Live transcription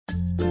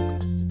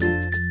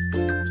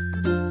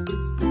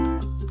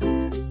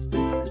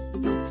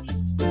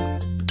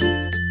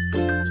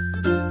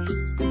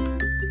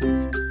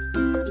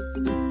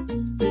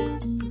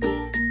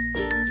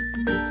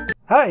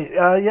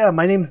Hi, yeah,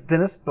 my name's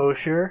Dennis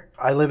Bosher.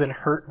 I live in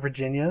Hurt,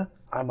 Virginia.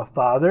 I'm a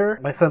father.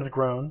 My son's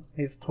grown.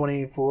 He's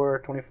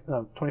 24, 20,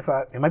 no,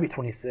 25. He might be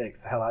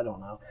 26. Hell, I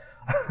don't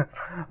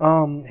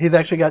know. He's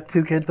actually got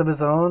two kids of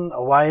his own,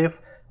 a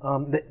wife,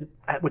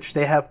 which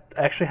they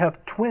actually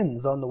have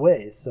twins on the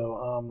way. So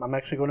I'm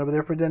actually going over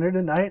there for dinner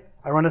tonight.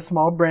 I run a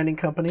small branding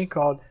company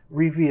called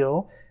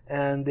Reveal,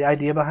 and the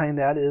idea behind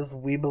that is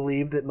we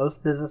believe that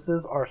most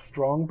businesses are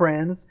strong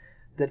brands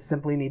that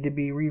simply need to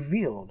be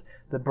revealed.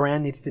 The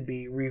brand needs to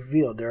be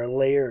revealed. There are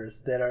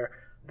layers that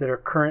are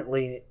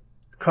currently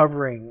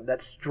covering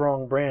that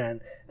strong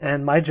brand,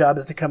 and my job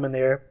is to come in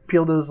there,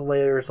 peel those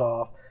layers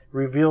off,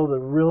 reveal the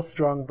real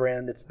strong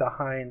brand that's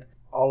behind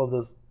all of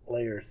those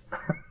layers.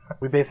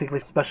 We basically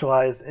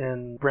specialize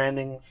in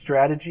branding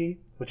strategy,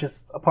 which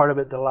is a part of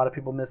it that a lot of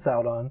people miss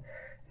out on,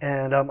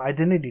 and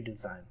identity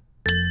design.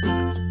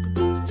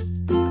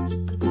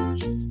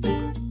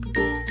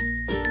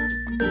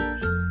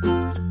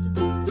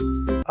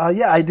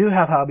 Yeah, I do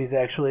have hobbies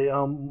actually.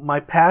 My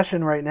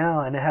passion right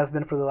now, and it has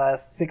been for the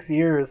last 6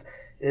 years,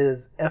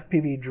 is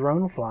FPV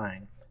drone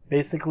flying.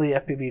 Basically,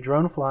 FPV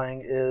drone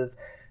flying is,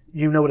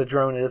 you know what a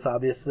drone is,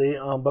 obviously,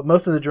 but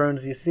most of the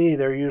drones you see,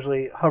 they're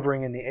usually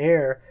hovering in the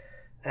air,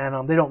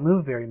 and they don't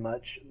move very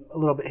much, a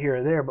little bit here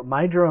or there. But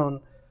my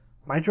drone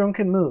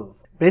can move.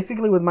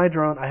 Basically, with my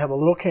drone, I have a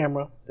little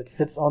camera that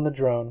sits on the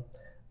drone.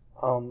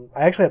 I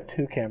actually have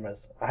two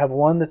cameras. I have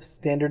one that's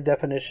standard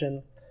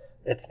definition,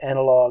 it's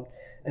analog,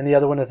 and the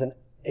other one is an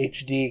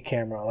HD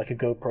camera, like a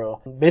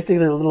GoPro.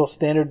 Basically, the little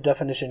standard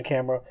definition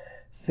camera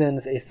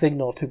sends a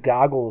signal to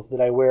goggles that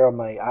I wear on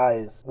my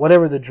eyes.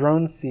 Whatever the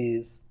drone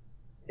sees,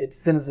 it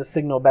sends a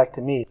signal back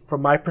to me.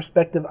 From my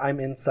perspective, I'm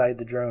inside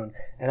the drone,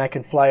 and I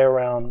can fly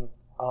around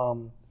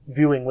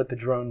viewing what the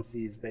drone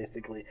sees,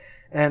 basically.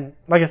 And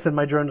like I said,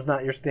 my drone is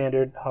not your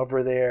standard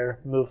hover there,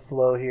 move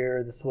slow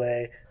here, this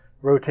way,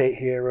 rotate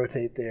here,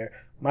 rotate there.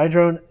 My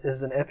drone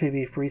is an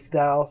FPV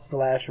freestyle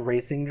 /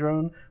 racing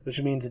drone, which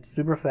means it's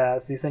super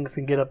fast. These things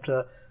can get up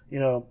to,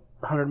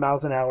 100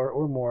 miles an hour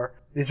or more.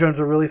 These drones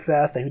are really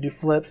fast. They do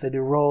flips, they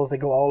do rolls, they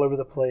go all over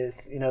the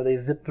place. They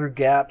zip through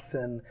gaps,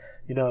 and,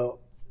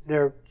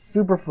 they're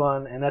super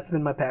fun, and that's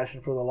been my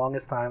passion for the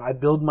longest time. I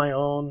build my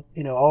own,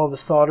 all of the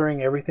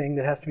soldering, everything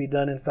that has to be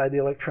done inside the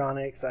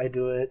electronics, I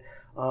do it.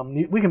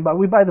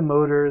 We buy the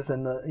motors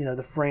and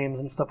the frames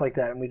and stuff like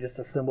that, and we just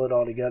assemble it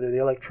all together.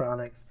 The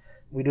electronics.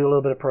 We do a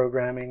little bit of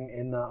programming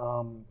in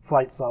the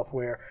flight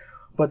software.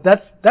 But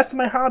that's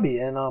my hobby,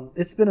 and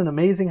it's been an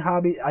amazing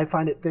hobby. I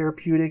find it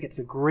therapeutic. It's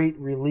a great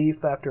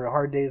relief after a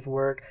hard day's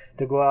work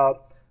to go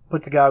out,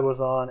 put the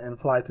goggles on, and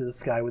fly through the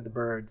sky with the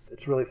birds.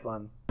 It's really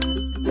fun.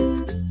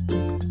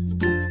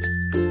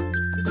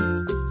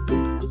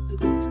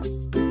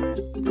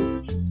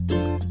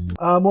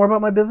 More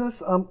about my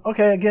business.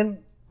 Okay,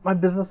 again, my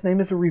business name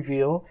is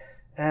Reveal.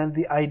 And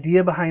the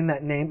idea behind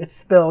that name, it's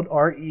spelled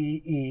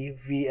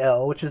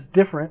R-E-E-V-L, which is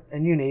different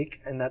and unique,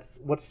 and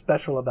that's what's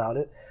special about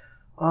it.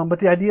 But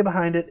the idea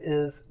behind it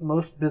is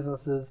most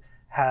businesses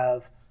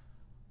have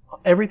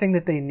everything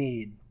that they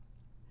need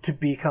to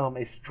become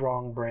a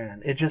strong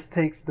brand. It just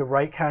takes the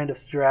right kind of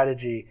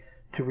strategy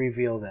to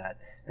reveal that.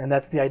 And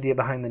that's the idea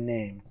behind the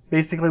name.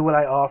 Basically, what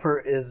I offer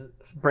is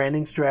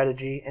branding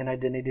strategy and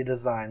identity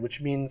design, which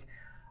means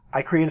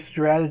I create a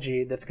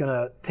strategy that's going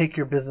to take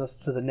your business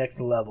to the next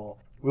level.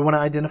 We want to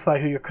identify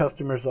who your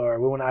customers are.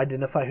 We want to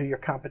identify who your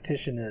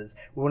competition is.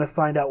 We want to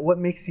find out what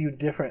makes you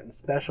different and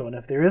special. And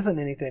if there isn't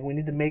anything, we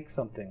need to make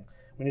something.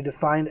 We need to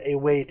find a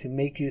way to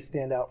make you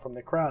stand out from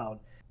the crowd.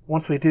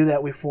 Once we do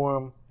that, we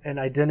form an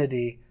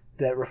identity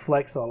that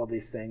reflects all of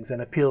these things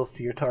and appeals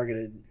to your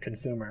targeted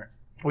consumer.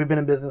 We've been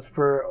in business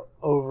for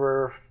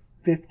over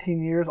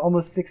 15 years,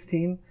 almost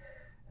 16.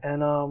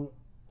 And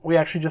we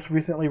actually just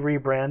recently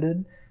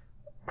rebranded.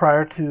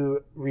 Prior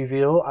to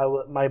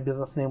Reveal, my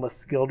business name was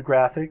Skilled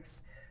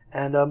Graphics.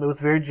 And it was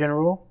very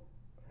general,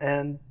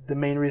 and the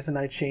main reason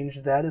I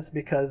changed that is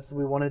because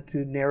we wanted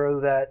to narrow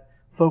that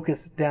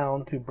focus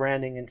down to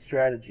branding and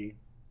strategy.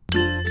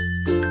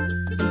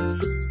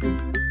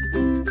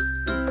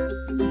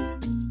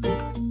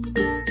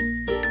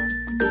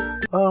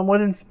 What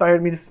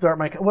inspired me to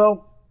start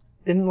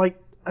in I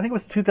think it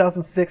was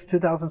 2006,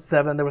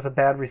 2007, there was a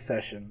bad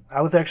recession.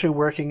 I was actually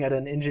working at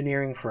an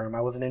engineering firm. I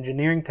was an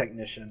engineering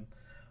technician.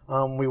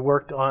 We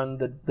worked on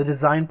the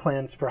design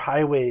plans for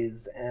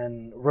highways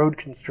and road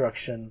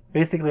construction.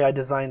 Basically, I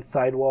designed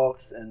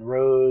sidewalks and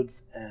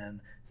roads and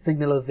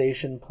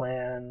signalization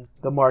plans,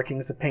 the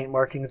markings, the paint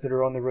markings that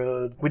are on the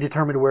roads. We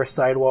determined where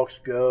sidewalks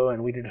go,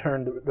 and we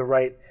determined the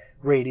right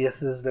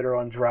radiuses that are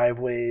on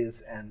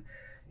driveways. And,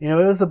 it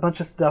was a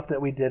bunch of stuff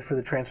that we did for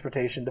the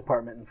transportation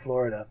department in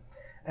Florida.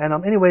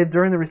 And anyway,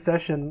 during the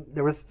recession,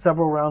 there was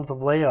several rounds of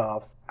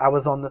layoffs. I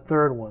was on the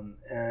third one,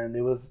 and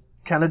it was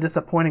kind of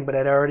disappointing, but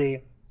I'd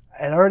already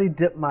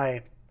dipped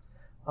my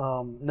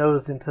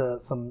nose into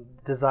some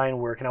design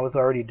work, and I was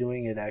already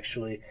doing it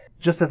actually,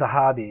 just as a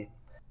hobby.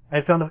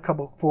 I found a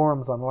couple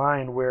forums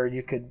online where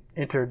you could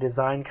enter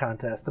design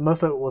contests, and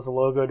most of it was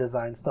logo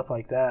design, stuff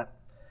like that.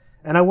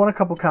 And I won a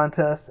couple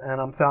contests,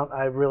 and found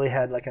I really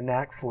had like a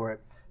knack for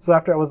it. So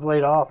after I was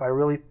laid off, I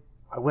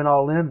went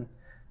all in.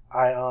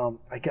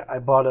 I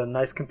bought a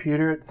nice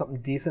computer,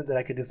 something decent that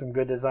I could do some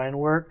good design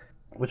work,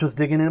 which was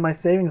digging into my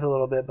savings a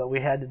little bit, but we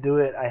had to do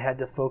it. I had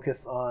to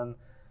focus on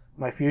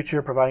my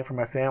future, providing for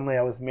my family.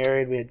 I was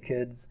married, we had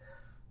kids.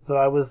 So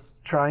I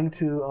was trying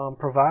to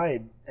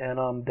provide,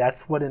 and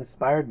that's what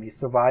inspired me.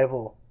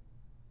 Survival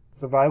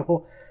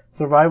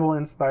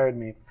inspired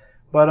me.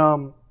 But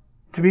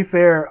to be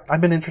fair,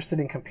 I've been interested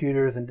in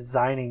computers and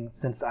designing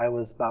since I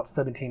was about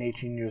 17,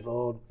 18 years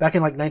old. Back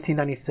in like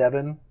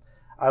 1997,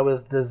 I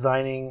was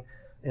designing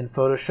in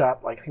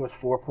Photoshop, like I think it was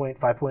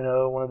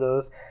 4.5.0, one of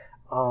those.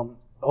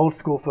 Old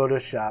school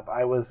Photoshop.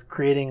 I was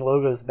creating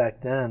logos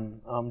back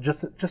then,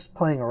 just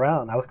playing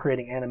around. I was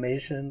creating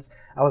animations.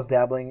 I was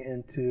dabbling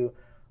into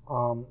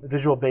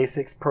Visual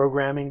Basics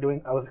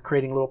programming. I was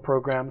creating little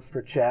programs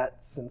for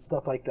chats and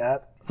stuff like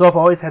that. So I've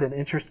always had an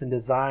interest in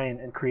design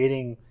and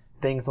creating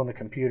things on the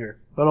computer.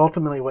 But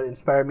ultimately what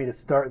inspired me to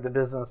start the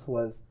business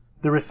was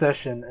the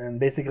recession, and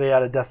basically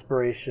out of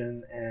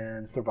desperation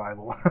and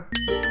survival.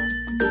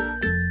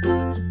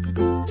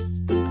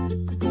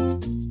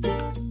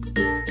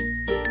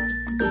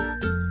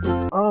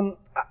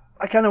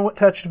 I kind of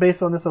touched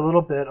base on this a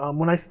little bit.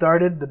 When I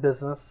started the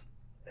business,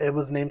 it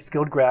was named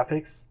Skilled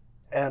Graphics,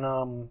 and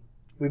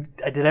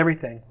I did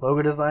everything: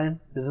 logo design,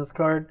 business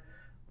card,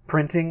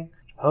 printing,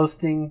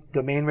 hosting,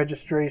 domain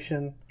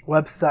registration,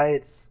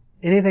 websites,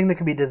 anything that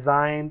could be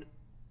designed,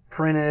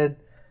 printed,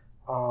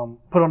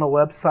 put on a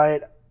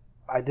website.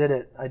 I did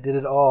it. I did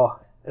it all.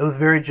 It was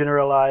very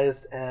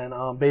generalized,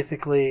 and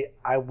basically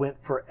I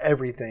went for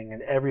everything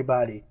and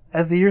everybody.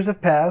 As the years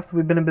have passed,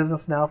 we've been in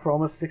business now for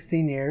almost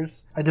 16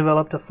 years. I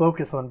developed a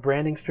focus on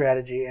branding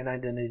strategy and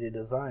identity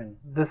design.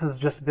 This has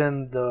just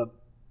been the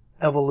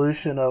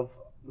evolution of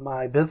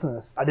my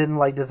business. I didn't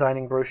like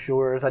designing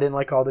brochures. I didn't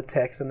like all the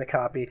text and the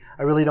copy.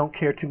 I really don't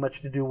care too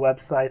much to do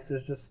websites.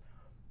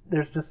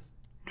 There's just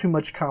too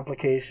much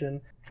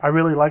complication. I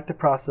really like the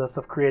process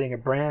of creating a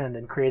brand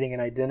and creating an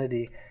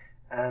identity,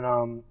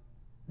 and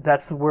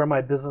that's where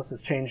my business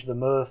has changed the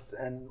most.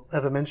 And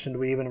as I mentioned,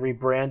 we even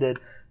rebranded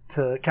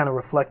to kind of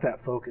reflect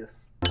that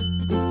focus.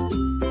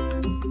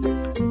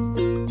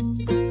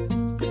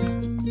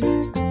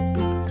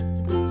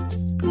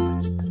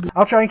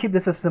 I'll try and keep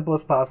this as simple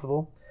as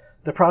possible.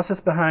 The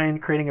process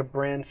behind creating a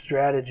brand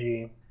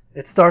strategy,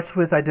 it starts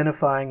with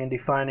identifying and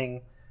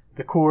defining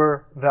the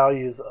core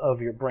values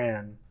of your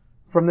brand.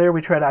 From there,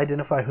 we try to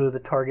identify who the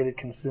targeted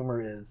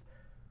consumer is.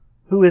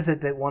 Who is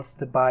it that wants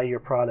to buy your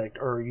product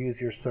or use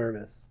your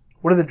service?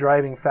 What are the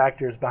driving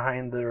factors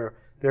behind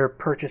their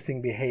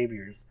purchasing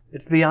behaviors?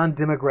 It's beyond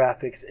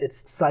demographics,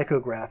 it's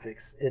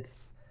psychographics.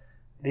 It's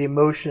the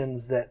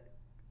emotions that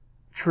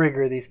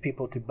trigger these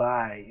people to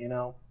buy, you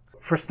know?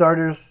 For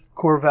starters,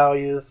 core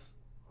values,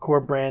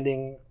 core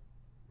branding,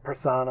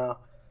 persona,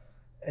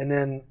 and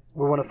then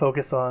we want to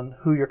focus on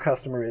who your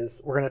customer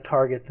is. We're going to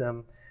target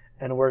them,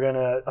 and we're going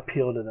to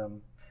appeal to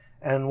them.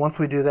 And once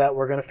we do that,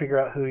 we're going to figure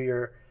out who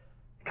your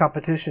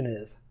competition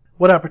is.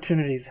 What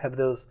opportunities have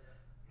those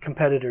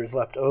competitors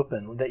left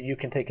open that you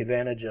can take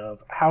advantage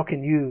of? How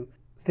can you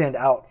stand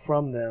out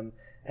from them,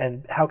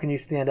 and how can you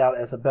stand out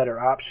as a better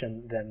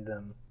option than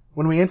them?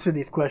 When we answer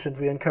these questions,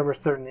 we uncover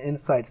certain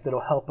insights that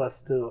will help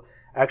us to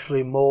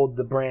actually mold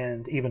the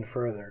brand even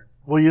further.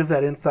 We'll use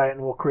that insight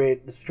and we'll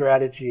create the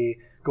strategy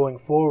going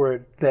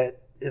forward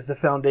that is the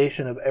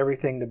foundation of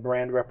everything the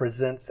brand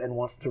represents and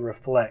wants to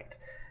reflect.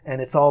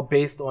 And it's all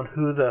based on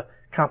who the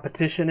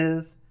competition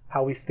is,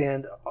 how we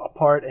stand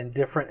apart and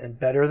different and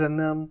better than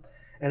them,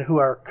 and who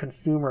our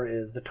consumer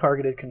is, the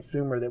targeted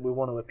consumer that we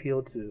want to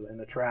appeal to and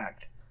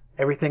attract.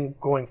 Everything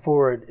going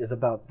forward is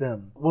about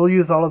them. We'll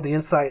use all of the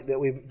insight that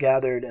we've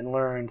gathered and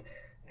learned,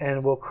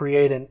 and we'll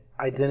create an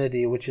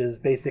identity, which is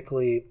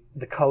basically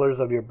the colors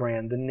of your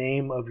brand, the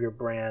name of your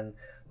brand,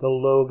 the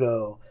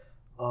logo,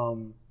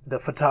 the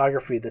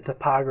photography, the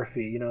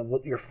typography, you know,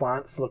 what your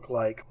fonts look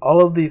like.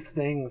 All of these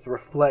things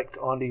reflect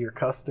onto your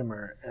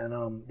customer,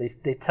 and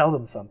they tell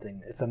them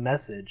something. It's a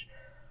message.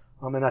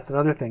 And that's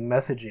another thing,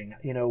 messaging.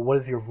 You know, what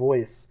is your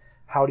voice?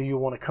 How do you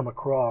want to come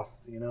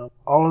across? You know,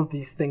 all of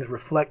these things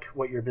reflect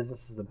what your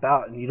business is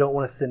about, and you don't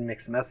want to send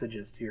mixed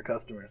messages to your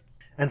customers.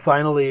 And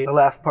finally, the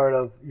last part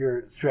of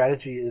your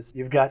strategy is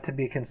you've got to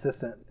be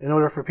consistent. In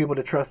order for people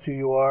to trust who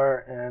you are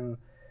and,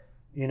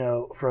 you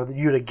know, for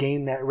you to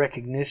gain that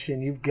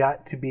recognition, you've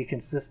got to be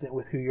consistent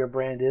with who your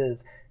brand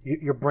is.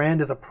 Your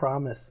brand is a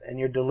promise, and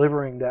you're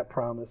delivering that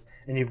promise,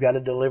 and you've got to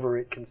deliver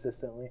it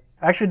consistently.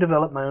 I actually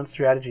developed my own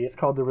strategy. It's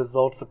called the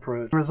RESULTS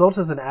approach. RESULTS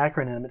is an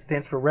acronym. It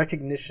stands for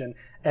recognition,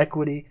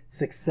 equity,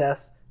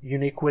 success,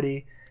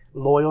 uniquity,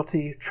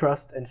 loyalty,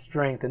 trust, and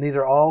strength. And these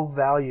are all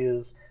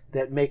values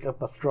that make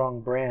up a strong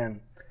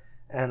brand.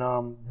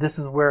 And this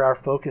is where our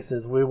focus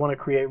is. We want to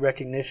create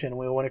recognition.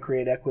 We want to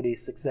create equity,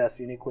 success,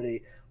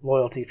 uniquity,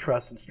 loyalty,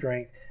 trust, and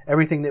strength.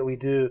 Everything that we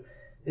do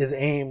is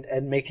aimed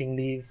at making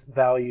these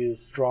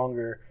values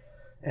stronger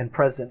and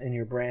present in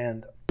your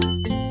brand.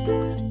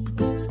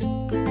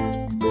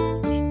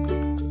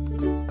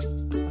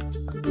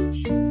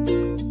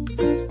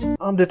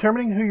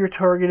 Determining who your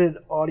targeted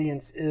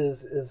audience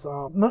is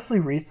mostly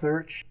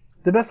research.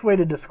 The best way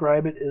to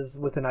describe it is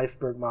with an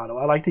iceberg model.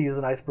 I like to use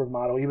an iceberg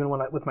model even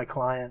with my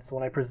clients.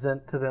 When I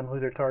present to them who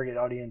their target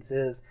audience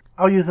is,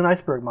 I'll use an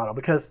iceberg model,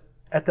 because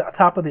at the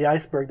top of the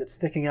iceberg that's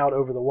sticking out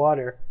over the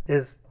water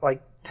is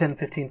like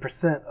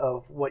 10-15%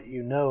 of what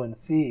you know and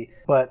see,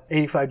 but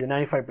 85 to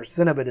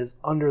 95% of it is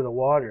under the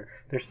water.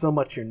 There's so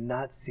much you're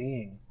not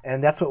seeing,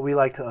 and that's what we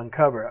like to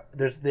uncover.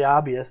 There's the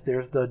obvious.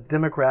 There's the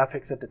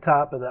demographics at the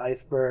top of the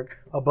iceberg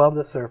above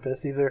the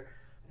surface. These are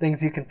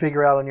things you can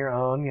figure out on your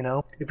own.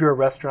 If you're a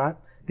restaurant,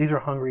 these are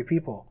hungry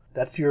people.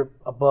 That's your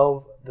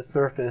above the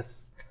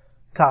surface,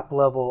 top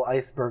level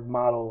iceberg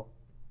model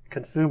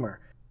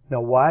consumer.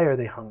 Now, why are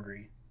they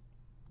hungry?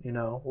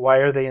 Why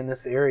are they in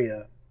this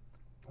area?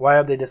 Why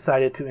have they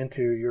decided to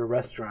enter your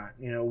restaurant?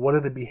 What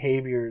are the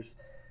behaviors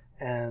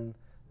and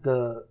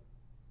the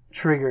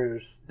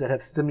triggers that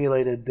have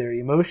stimulated their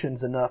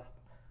emotions enough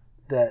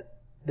that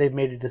they've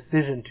made a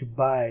decision to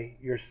buy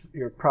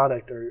your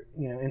product, or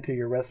into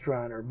your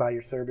restaurant, or buy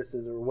your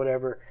services, or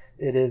whatever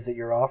it is that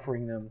you're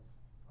offering them.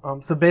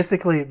 So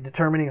basically,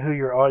 determining who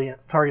your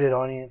targeted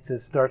audience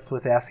is, starts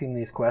with asking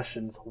these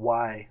questions.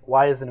 Why?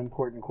 Why is an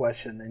important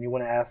question, and you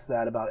want to ask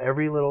that about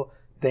every little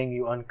thing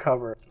you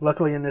uncover.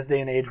 Luckily, in this day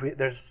and age,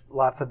 there's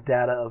lots of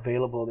data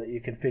available that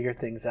you can figure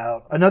things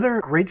out. Another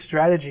great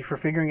strategy for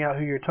figuring out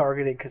who your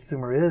targeted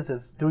consumer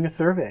is doing a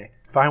survey.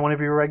 Find one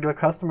of your regular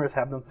customers,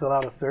 have them fill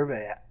out a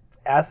survey.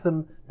 Ask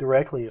them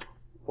directly,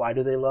 why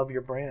do they love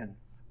your brand?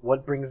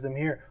 What brings them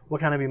here? What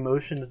kind of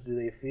emotions do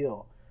they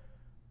feel?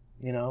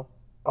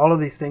 All of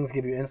these things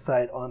give you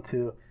insight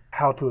onto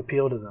how to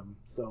appeal to them.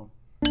 So.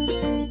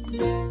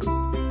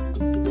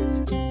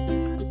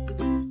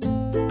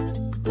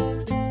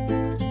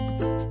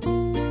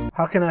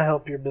 How can I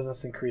help your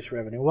business increase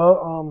revenue?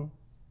 Well,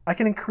 I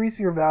can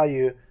increase your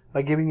value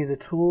by giving you the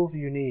tools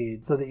you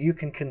need so that you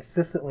can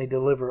consistently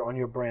deliver on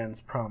your brand's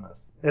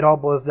promise. It all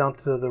boils down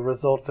to the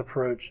results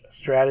approach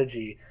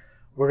strategy.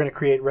 We're going to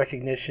create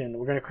recognition.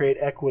 We're going to create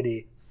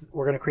equity.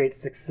 We're going to create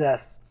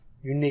success,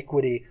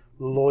 uniquity,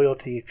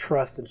 loyalty,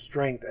 trust, and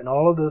strength. And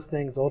all of those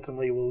things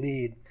ultimately will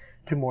lead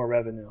to more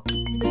revenue.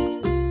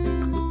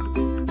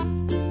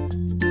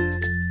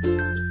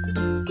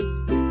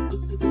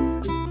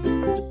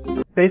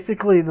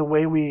 Basically, the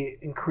way we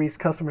increase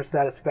customer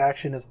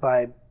satisfaction is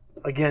by,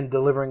 again,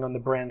 delivering on the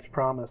brand's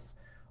promise.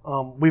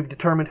 We've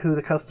determined who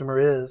the customer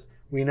is.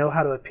 We know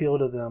how to appeal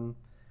to them.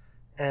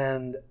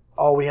 And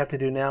all we have to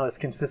do now is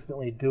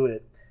consistently do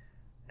it.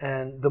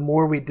 And the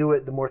more we do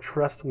it, the more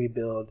trust we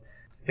build.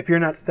 If you're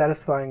not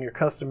satisfying your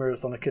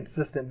customers on a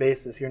consistent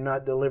basis, you're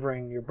not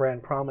delivering your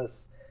brand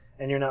promise,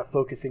 and you're not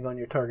focusing on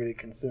your targeted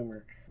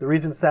consumer. The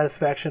reason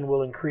satisfaction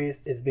will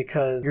increase is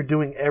because you're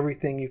doing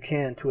everything you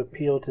can to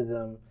appeal to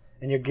them,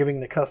 and you're giving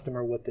the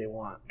customer what they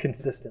want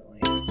consistently.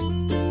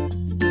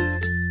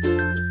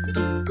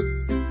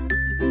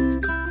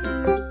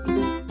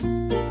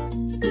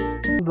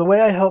 The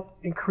way I help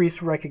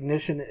increase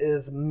recognition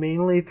is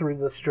mainly through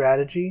the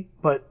strategy,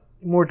 but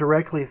more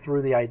directly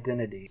through the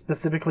identity.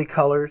 Specifically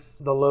colors,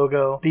 the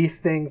logo.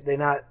 These things, they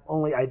not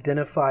only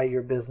identify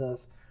your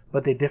business,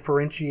 but they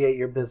differentiate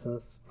your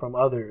business from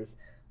others,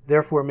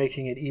 therefore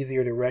making it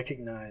easier to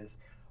recognize.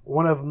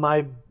 One of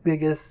my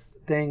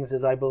biggest things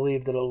is I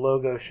believe that a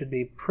logo should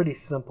be pretty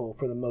simple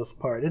for the most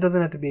part. It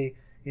doesn't have to be,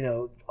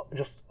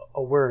 just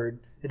a word.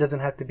 It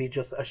doesn't have to be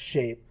just a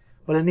shape.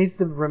 But it needs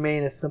to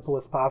remain as simple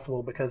as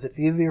possible, because it's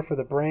easier for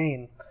the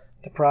brain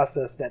to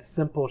process that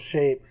simple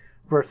shape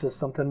versus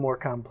something more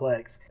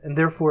complex. And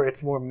therefore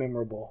it's more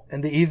memorable.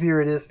 And the easier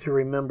it is to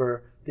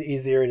remember, the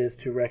easier it is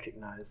to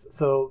recognize.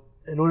 So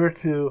in order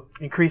to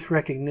increase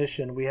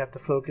recognition, we have to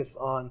focus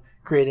on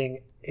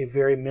creating a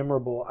very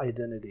memorable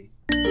identity.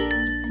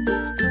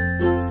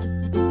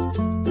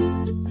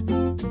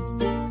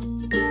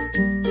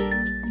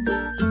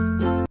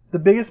 The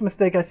biggest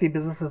mistake I see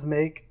businesses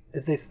make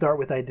is they start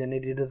with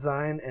identity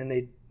design and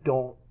they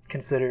don't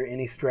consider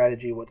any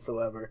strategy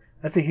whatsoever.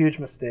 That's a huge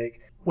mistake.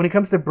 When it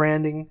comes to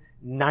branding,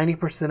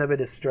 90% of it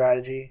is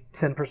strategy,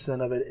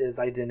 10% of it is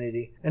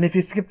identity. And if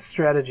you skip the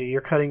strategy,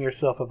 you're cutting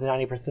yourself of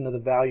 90% of the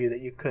value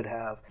that you could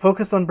have.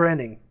 Focus on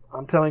branding.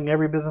 I'm telling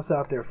every business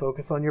out there,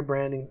 focus on your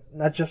branding,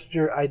 not just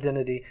your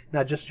identity,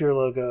 not just your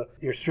logo.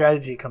 Your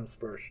strategy comes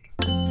first.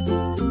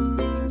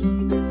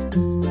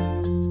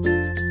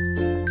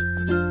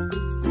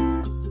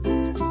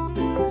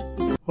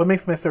 What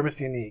makes my service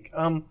unique?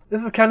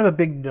 This is kind of a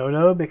big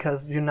no-no,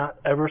 because you're not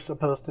ever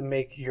supposed to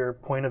make your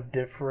point of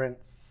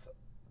difference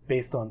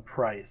based on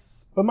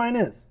price. But mine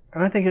is.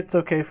 And I think it's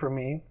okay for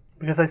me,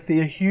 because I see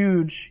a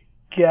huge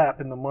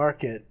gap in the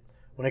market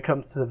when it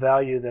comes to the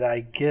value that I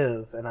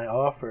give and I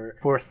offer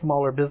for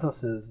smaller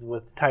businesses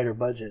with tighter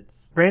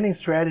budgets. Branding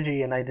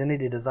strategy and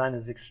identity design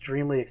is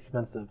extremely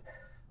expensive.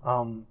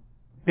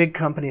 Big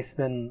companies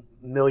spend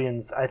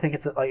millions. I think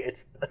it's a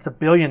 $1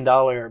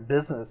 billion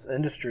business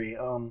industry.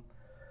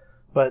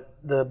 But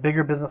the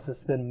bigger businesses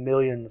spend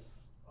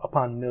millions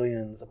upon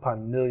millions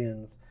upon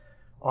millions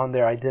on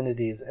their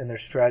identities and their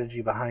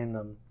strategy behind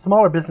them.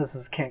 Smaller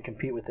businesses can't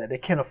compete with that. They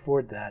can't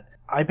afford that.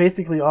 I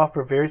basically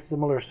offer very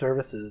similar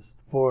services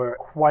for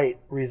quite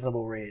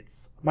reasonable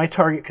rates. My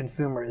target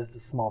consumer is the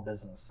small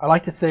business. I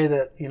like to say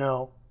that,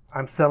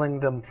 I'm selling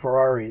them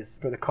Ferraris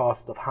for the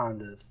cost of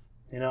Hondas.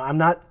 I'm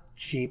not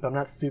cheap. I'm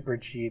not super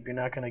cheap. You're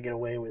not going to get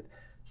away with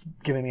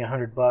giving me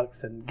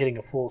 $100 and getting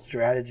a full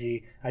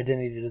strategy,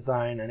 identity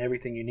design, and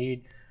everything you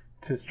need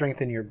to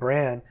strengthen your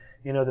brand.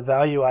 The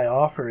value I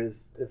offer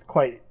is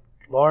quite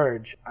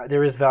large.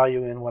 There is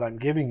value in what I'm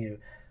giving you.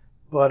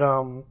 But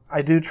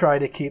I do try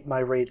to keep my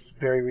rates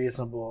very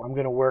reasonable. I'm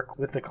going to work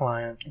with the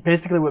client.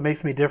 Basically, what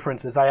makes me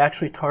different is I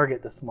actually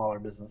target the smaller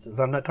businesses.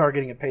 I'm not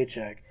targeting a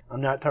paycheck.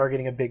 I'm not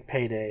targeting a big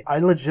payday. I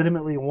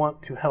legitimately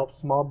want to help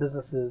small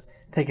businesses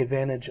take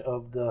advantage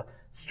of the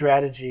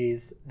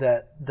strategies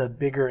that the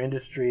bigger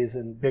industries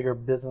and bigger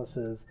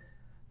businesses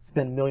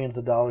spend millions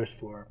of dollars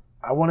for.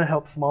 I want to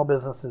help small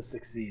businesses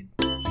succeed.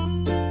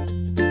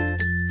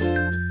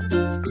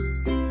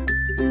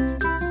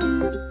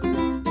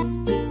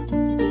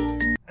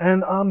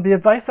 And the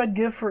advice I'd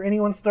give for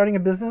anyone starting a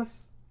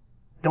business,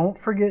 don't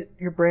forget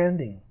your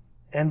branding.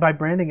 And by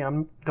branding, I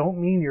don't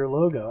mean your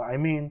logo. I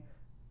mean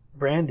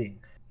branding.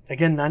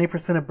 Again,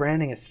 90% of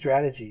branding is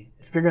strategy.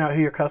 It's figuring out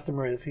who your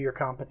customer is, who your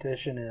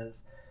competition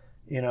is.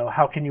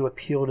 How can you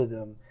appeal to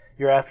them?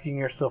 You're asking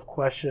yourself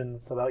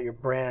questions about your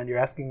brand. You're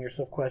asking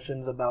yourself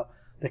questions about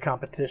the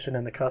competition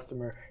and the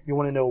customer. You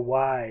want to know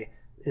why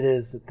it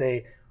is that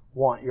they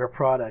want your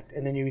product.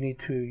 And then you need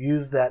to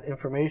use that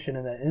information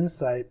and that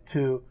insight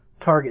to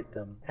target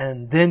them,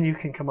 and then you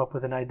can come up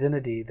with an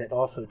identity that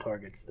also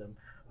targets them.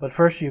 But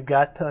first, you've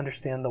got to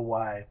understand the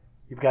why.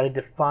 You've got to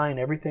define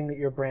everything that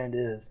your brand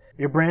is.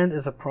 Your brand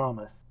is a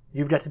promise.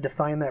 You've got to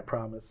define that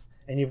promise,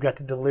 and you've got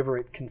to deliver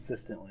it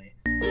consistently.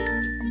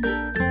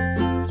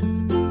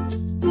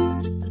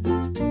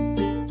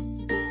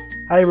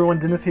 Hi everyone,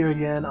 Dennis here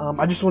again.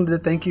 I just wanted to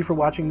thank you for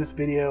watching this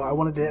video. I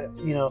wanted to,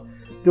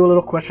 do a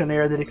little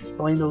questionnaire that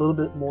explained a little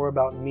bit more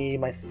about me,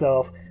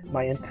 myself,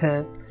 my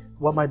intent,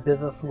 what my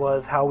business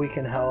was, how we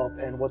can help,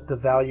 and what the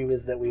value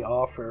is that we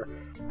offer.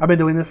 I've been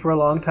doing this for a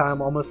long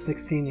time, almost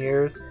 16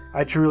 years.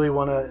 I truly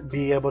want to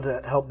be able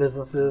to help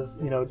businesses,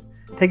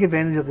 take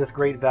advantage of this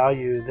great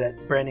value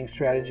that branding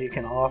strategy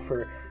can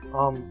offer.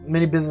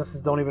 Many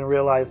businesses don't even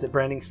realize that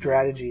branding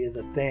strategy is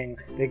a thing.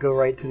 They go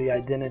right to the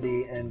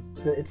identity, and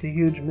it's a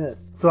huge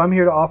miss. So I'm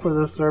here to offer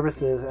those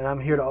services, and I'm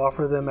here to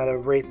offer them at a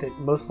rate that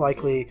most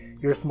likely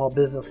your small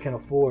business can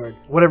afford.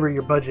 Whatever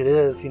your budget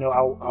is,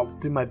 I'll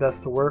do my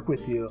best to work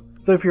with you.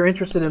 So if you're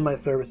interested in my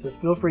services,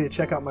 feel free to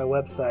check out my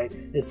website.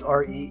 It's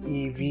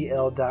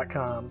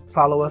reevl.com.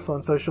 Follow us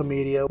on social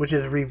media, which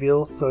is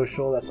Reveal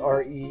Social. That's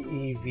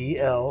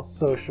REEVL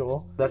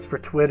Social. That's for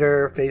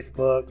Twitter,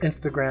 Facebook,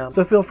 Instagram.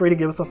 So feel free to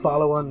give us a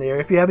follow on there.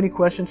 If you have any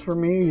questions for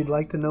me or you'd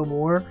like to know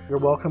more, you're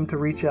welcome to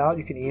reach out.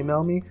 You can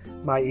email me.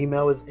 My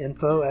email is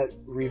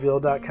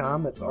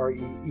info@reveal.com. That's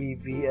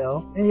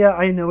REEVL. And yeah,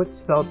 I know it's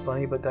spelled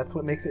funny, but that's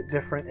what makes it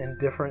different, and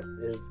different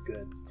is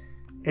good.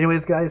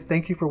 Anyways, guys,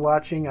 thank you for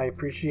watching. I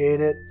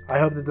appreciate it. I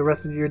hope that the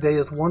rest of your day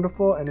is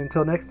wonderful, and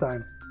until next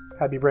time,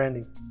 happy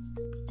branding.